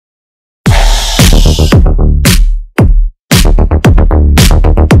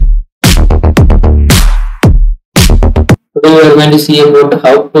Today we are going to see about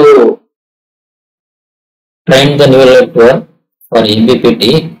how to train the neural network for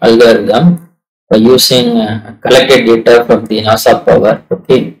MPPT algorithm by using collected data from the NASA power.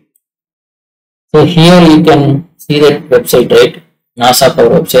 Okay. So here you can see that website, right? NASA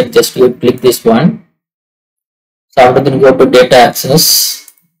power website. Just you click this one. So after that go to data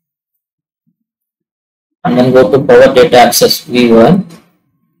access and then go to power data access viewer.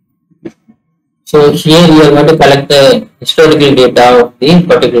 So here you are going to collect the historical data of the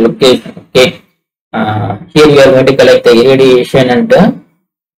particular location. Okay. Here we are going to collect the irradiation and the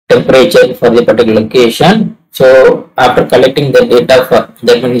temperature for the particular location. So after collecting the data for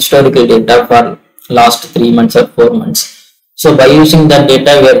that means historical data for last 3 months or 4 months. So by using that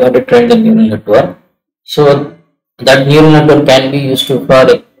data we are going to train the neural network. So that neural network can be used for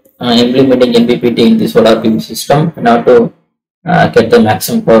implementing MPPT in the solar PV system in order to get the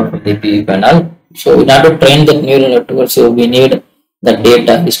maximum power from the PV panel. So in order to train the neural network, so we need the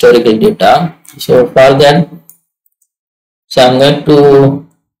data, historical data. So for that, so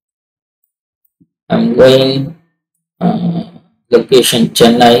I'm going location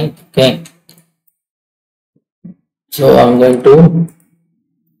Chennai. Okay. So I'm going to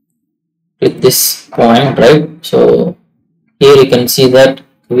click this point, right? So here you can see that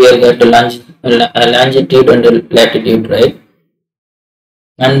we are going to longitude and latitude, right?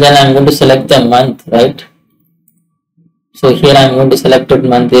 And then I'm going to select the month, right? So here I'm going to select the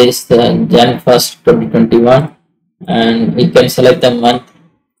month is Jan 1st 2021 and we can select the month,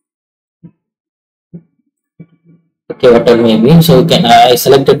 okay, whatever may be. So I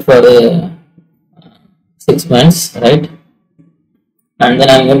selected for 6 months, right? And then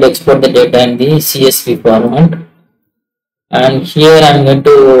I'm going to export the data in the CSV format, and here I'm going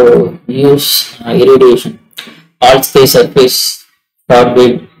to use irradiation, all space surface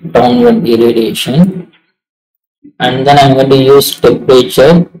orbit downward irradiation, and then I'm going to use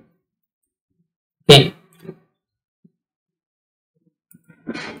temperature. Okay,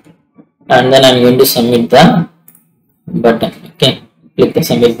 and then I'm going to submit the button. Okay, click the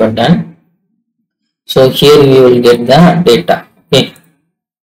submit button. So here we will get the data. Okay,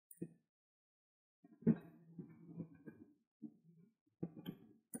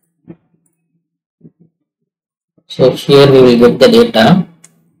 so here we will get the data.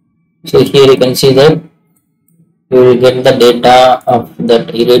 So here you can see that we will get the data of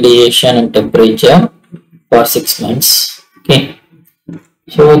that irradiation and temperature for 6 months. Okay,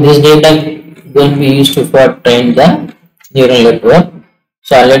 so this data going to be used for train the neural network.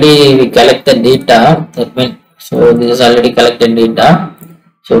 So already we collect the data. That means so this is already collected data.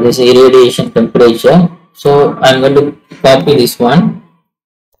 So this irradiation temperature. So I'm going to copy this one.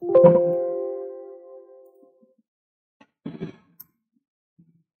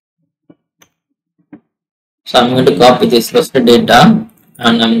 So I'm going to copy this first data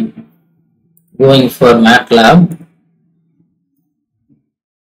and I'm going for MATLAB.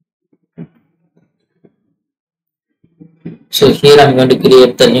 So here I'm going to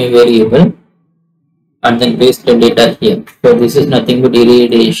create the new variable and then paste the data here. So this is nothing but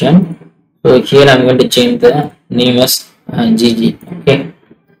irradiation. So here I'm going to change the name as GG. Okay.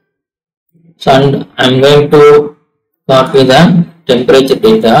 So and I'm going to copy the temperature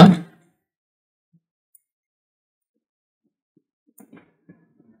data.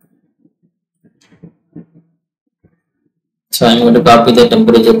 So I'm going to copy the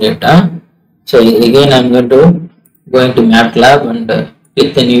temperature data. So again I'm going to MATLAB and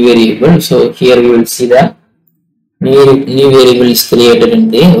click the new variable. So here we will see the new variable is created in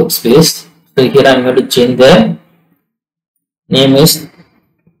the workspace. So here I'm going to change the name is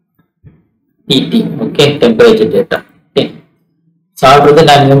TT. Okay, temperature data. Okay. So after that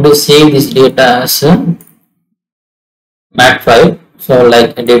I'm going to save this data as a mat file. So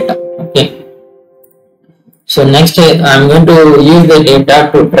like data. Okay. So next I'm going to use the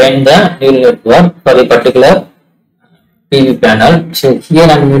data to train the neural network for a particular PV panel. So here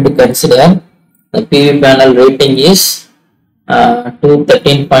I'm going to consider the PV panel rating is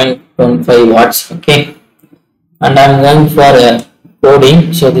 213.15 watts. Okay, and I'm going for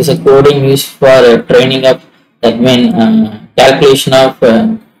coding. So this is a coding used for training up, that means calculation of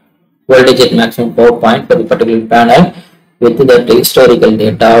voltage at maximum power point for the particular panel with the historical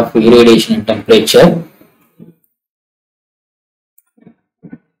data of irradiation and temperature.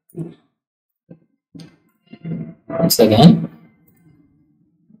 Once again,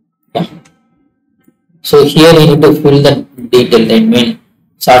 yeah. So here you need to fill the detail, that means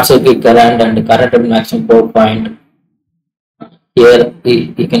short circuit current and current at maximum power point. Here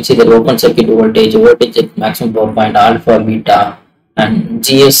you can see the open circuit voltage at maximum power point, alpha, beta, and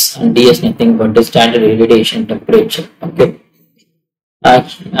GS and DS nothing but the standard irradiation temperature. Okay,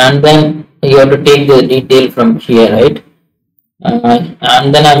 and then you have to take the detail from here, right?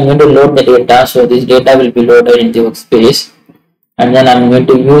 And then I'm going to load the data. So this data will be loaded in the workspace, and then I'm going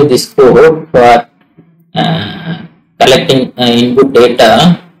to use this code for collecting input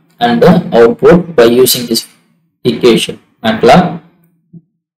data and output by using this equation, MATLAB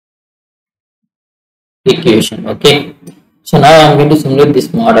equation. Okay, so now I'm going to simulate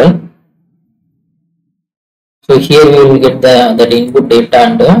this model. So here we will get the input data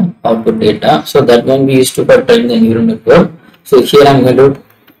and output data. So that going to be used to for train the neural network. So here I'm going to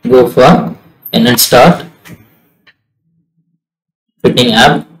go for NN start fitting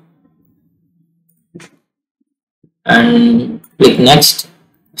app and click next.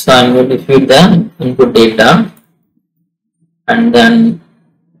 So I'm going to feed the input data and then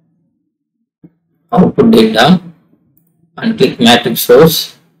output data and click matrix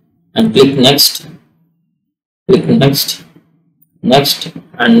source and click next, click next, next,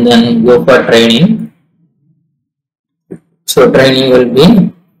 and then go for training. So training will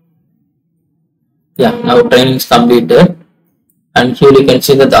be, now training is completed, and here you can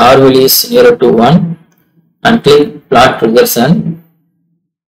see that the R value is 0 to 1 and click plot regression.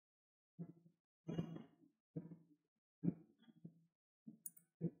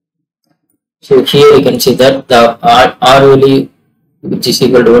 So here you can see that the R value which is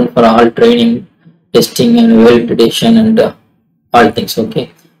equal to 1 for all training, testing and validation and all things.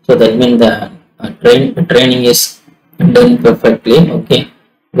 Okay, so that means the training is done perfectly. Okay,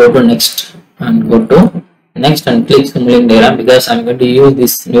 go to next and go to next and click simulink diagram, because I'm going to use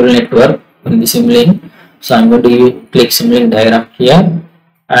this neural network in the simulink. So I'm going to click simulink diagram here,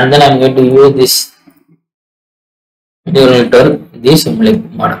 and then I'm going to use this neural network, the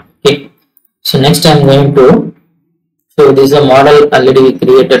simulink model. Okay, so next I'm going to, so this is a model already we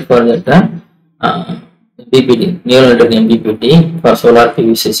created for that MPPT, neural network MPPT for solar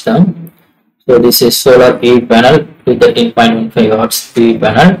PV system. So this is solar PV panel to 13.15 watts PV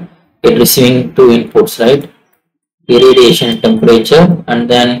panel. It receiving two inputs, right? Irradiation temperature, and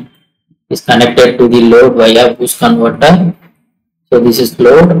then is connected to the load via boost converter. So this is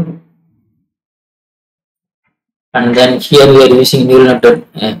load, and then here we are using neural network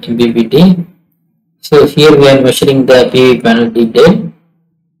MPPT. So here we are measuring the PV panel detail,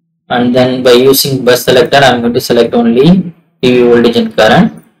 and then by using bus selector I'm going to select only PV voltage and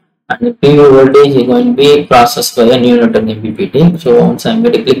current, and the PV voltage is going to be processed by a neural network MPPT. So once I'm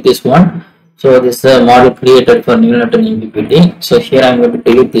going to click this one, so this is a model created for neural network MPPT. So here I'm going to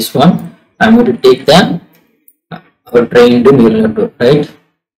delete this one. I'm going to take the our trained neural network, right?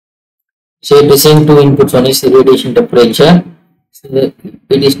 So it is same two inputs. One is irradiation temperature. So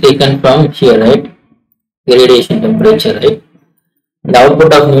it is taken from here, right? Irradiation temperature, right? The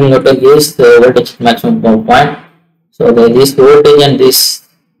output of neural network is the voltage maximum power point. So this voltage and this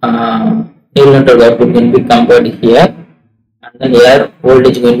neural network output can be compared here, and then here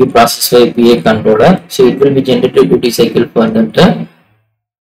voltage going to be processed by PA controller. So it will be generated duty cycle for that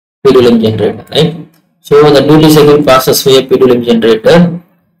pendulum generator, right? So the duty cycle processed by a pendulum generator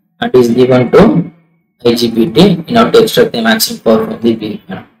and is given to IGBT in order to extract the maximum power from the PV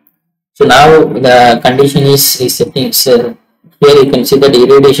panel. So now the condition is settings. Here you can see that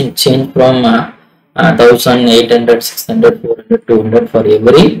irradiation change from 1800, 600, 400, 200 for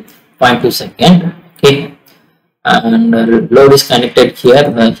every 0.2 second. Okay, and load is connected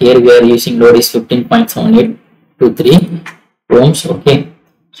here. Here we are using load is 15.7823 ohms. Okay,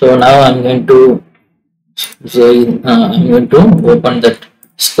 so now I'm going to open that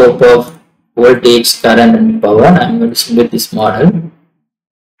scope of voltage, current, and power. I'm going to simulate this model.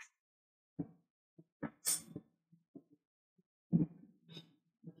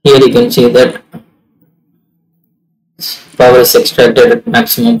 Here you can see that power is extracted at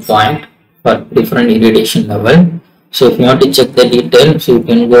maximum point for different irradiation level. So if you want to check the detail, so you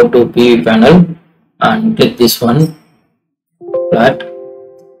can go to PV panel and click this one, plot.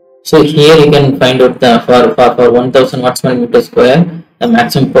 So here you can find out the for 1000 watts per meter square, the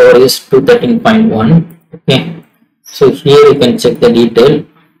maximum power is 213.1. Okay, so here you can check the detail.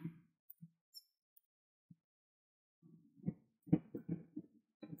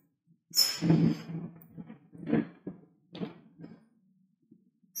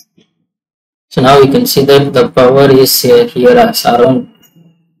 So now you can see that the power is here as around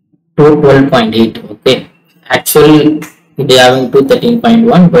 212.8. Okay, actually it is having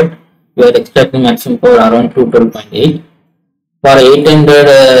 213.1, but we are expecting maximum power around 212.8. For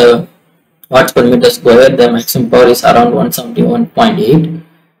 800 watts per meter square, the maximum power is around 171.8.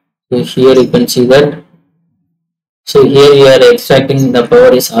 So here you can see that So here we are extracting the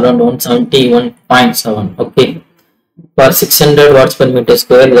power is around 171.7. Okay. For 600 watts per meter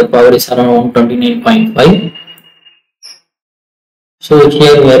square, the power is around 129.5. So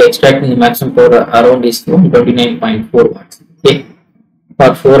here we are extracting the maximum power around is 129.4 watts. Okay.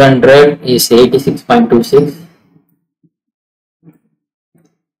 For 400 is 86.26.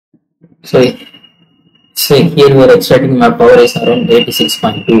 So here we are extracting my power is around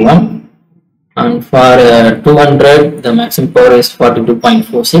 86.21. And for 200 the maximum power is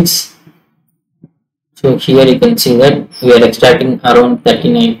 42.46. So here you can see that we are extracting around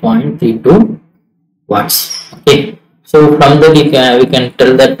 39.32 watts. Okay. So from that we can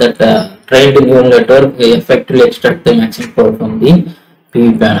tell that trained neural network will effectively extract the maximum power from the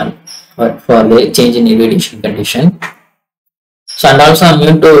PV panel for the change in irradiation condition. So and also I'm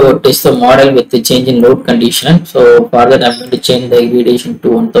going to test the model with the change in load condition. So for that I'm going to change the irradiation to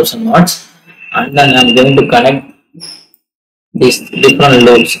 1000 watts, and then I'm going to connect these different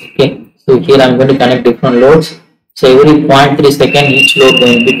loads. Okay. So here I'm going to connect different loads. So every 0.3 second each load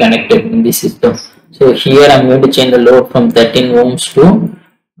going to be connected in this system. So here I'm going to change the load from 13 ohms to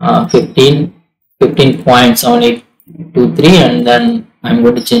 15.7823, and then I'm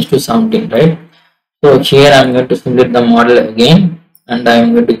going to change to 17, right? So here I'm going to simulate the model again, and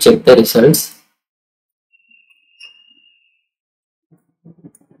I'm going to check the results.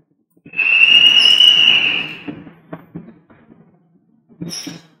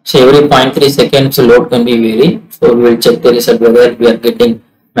 So every 0.3 seconds load can be vary. So we will check the result whether we are getting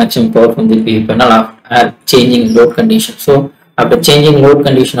maximum power from the PV panel after changing load condition. So after changing load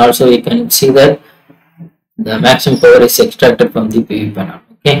condition also we can see that the maximum power is extracted from the PV panel.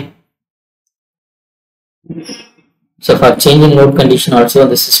 Okay. So for changing load condition also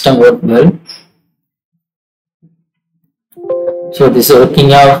the system worked well. So this is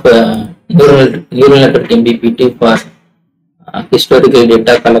working of neural network MPPT for historical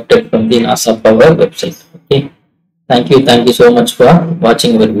data collected from the NASA Power website. Okay. Thank you so much for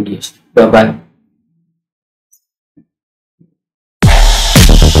watching our videos. Bye bye.